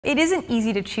It isn't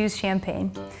easy to choose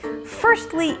champagne.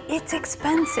 Firstly, it's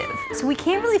expensive, so we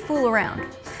can't really fool around.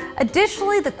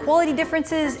 Additionally, the quality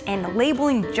differences and the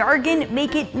labeling jargon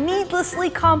make it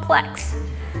needlessly complex.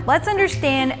 Let's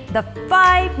understand the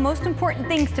 5 most important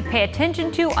things to pay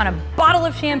attention to on a bottle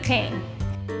of champagne.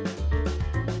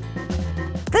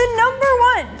 The number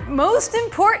 1 most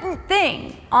important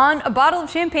thing on a bottle of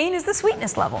champagne is the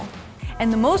sweetness level.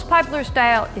 And the most popular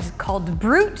style is called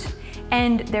Brut,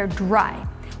 and they're dry.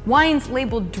 Wines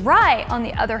labeled dry, on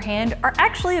the other hand, are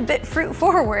actually a bit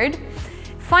fruit-forward.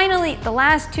 Finally, the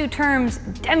last 2 terms,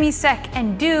 demi-sec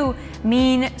and doux,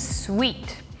 mean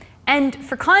sweet. And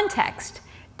for context,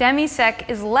 demi-sec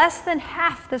is less than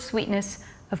half the sweetness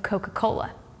of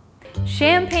Coca-Cola.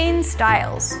 Champagne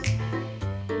styles.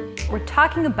 We're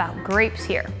talking about grapes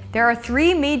here. There are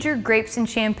 3 major grapes in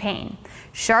Champagne: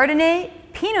 Chardonnay,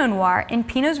 Pinot Noir, and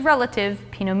Pinot's relative,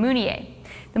 Pinot Meunier.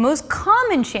 The most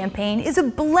common champagne is a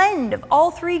blend of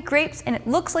all 3 grapes, and it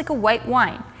looks like a white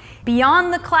wine.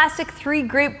 Beyond the classic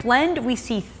 3-grape blend, we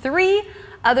see 3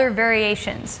 other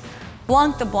variations.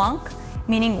 Blanc de Noirs,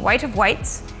 meaning white of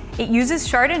whites. It uses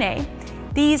Chardonnay.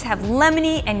 These have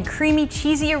lemony and creamy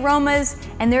cheesy aromas,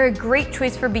 and they're a great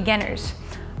choice for beginners.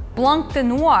 Blanc de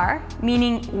Noirs,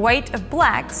 meaning white of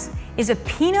blacks, is a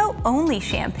Pinot-only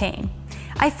champagne.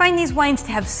 I find these wines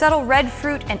to have subtle red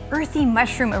fruit and earthy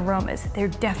mushroom aromas. They're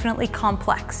definitely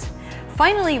complex.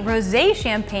 Finally, rosé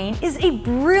champagne is a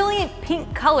brilliant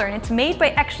pink color, and it's made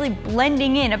by actually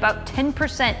blending in about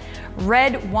 10%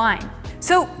 red wine.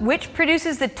 So which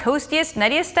produces the toastiest,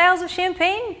 nuttiest styles of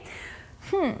champagne?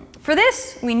 For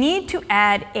this, we need to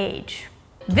add age.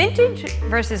 Vintage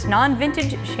versus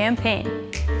non-vintage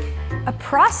champagne. A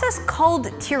process called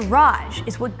tirage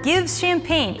is what gives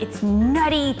champagne its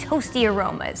nutty, toasty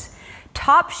aromas.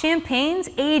 Top champagnes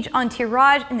age on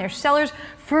tirage in their cellars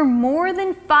for more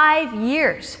than 5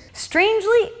 years.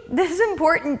 Strangely, this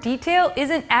important detail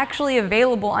isn't actually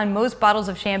available on most bottles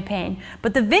of champagne,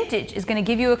 but the vintage is going to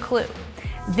give you a clue.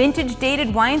 Vintage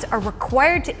dated wines are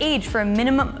required to age for a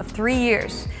minimum of 3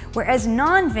 years, whereas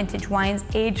non-vintage wines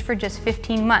age for just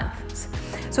 15 months.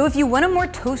 So if you want a more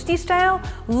toasty style,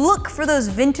 look for those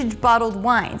vintage bottled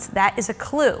wines. That is a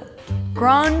clue.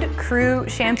 Grand Cru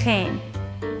champagne.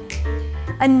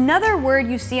 Another word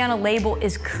you see on a label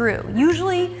is cru,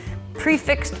 usually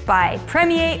prefixed by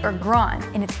premier or grand,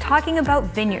 and it's talking about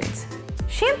vineyards.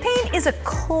 Champagne is a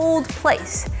cold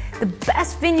place. The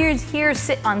best vineyards here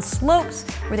sit on slopes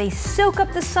where they soak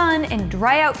up the sun and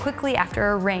dry out quickly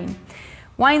after a rain.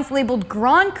 Wines labeled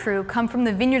Grand Cru come from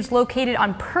the vineyards located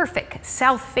on perfect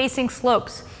south-facing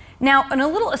slopes. Now, and a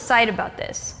little aside about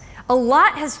this, a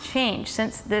lot has changed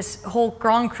since this whole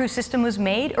Grand Cru system was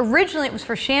made. Originally, it was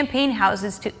for champagne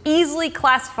houses to easily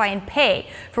classify and pay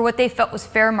for what they felt was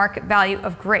fair market value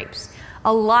of grapes.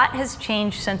 A lot has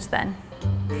changed since then.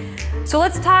 So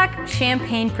let's talk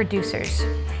champagne producers.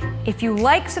 If you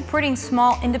like supporting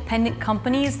small independent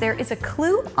companies, there is a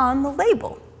clue on the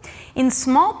label. In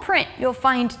small print, you'll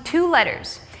find 2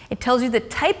 letters. It tells you the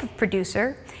type of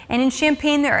producer, and in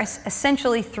champagne there are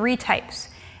essentially 3 types.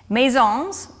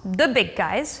 Maisons, the big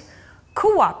guys,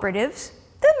 cooperatives,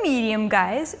 the medium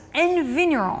guys, and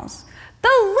vignerons, the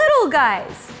little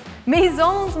guys.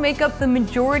 Maisons make up the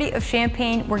majority of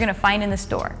champagne we're gonna find in the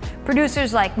store.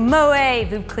 Producers like Moet,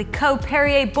 Veuve Clicquot,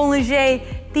 Perrier, Bollinger,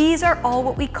 these are all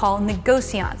what we call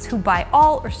negociants, who buy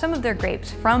all or some of their grapes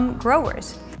from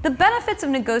growers. The benefits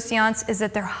of negociants is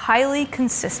that they're highly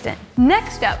consistent.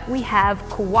 Next up, we have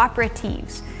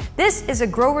cooperatives. This is a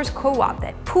grower's co-op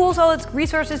that pools all its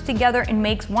resources together and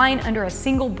makes wine under a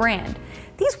single brand.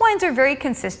 These wines are very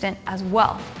consistent as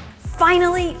well.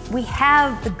 Finally, we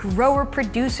have the grower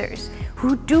producers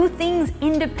who do things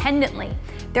independently.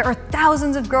 There are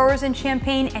thousands of growers in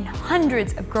Champagne and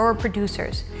hundreds of grower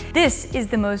producers. This is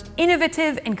the most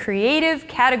innovative and creative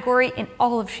category in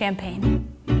all of Champagne.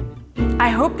 I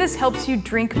hope this helps you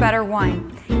drink better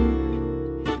wine.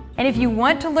 And if you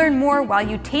want to learn more while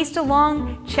you taste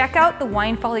along, check out the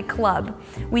Wine Folly Club.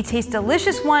 We taste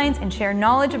delicious wines and share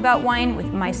knowledge about wine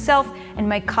with myself and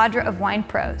my cadre of wine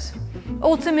pros.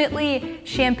 Ultimately,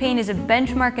 Champagne is a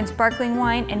benchmark in sparkling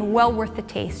wine and well worth the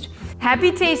taste.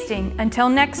 Happy tasting. Until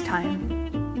next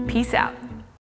time, peace out.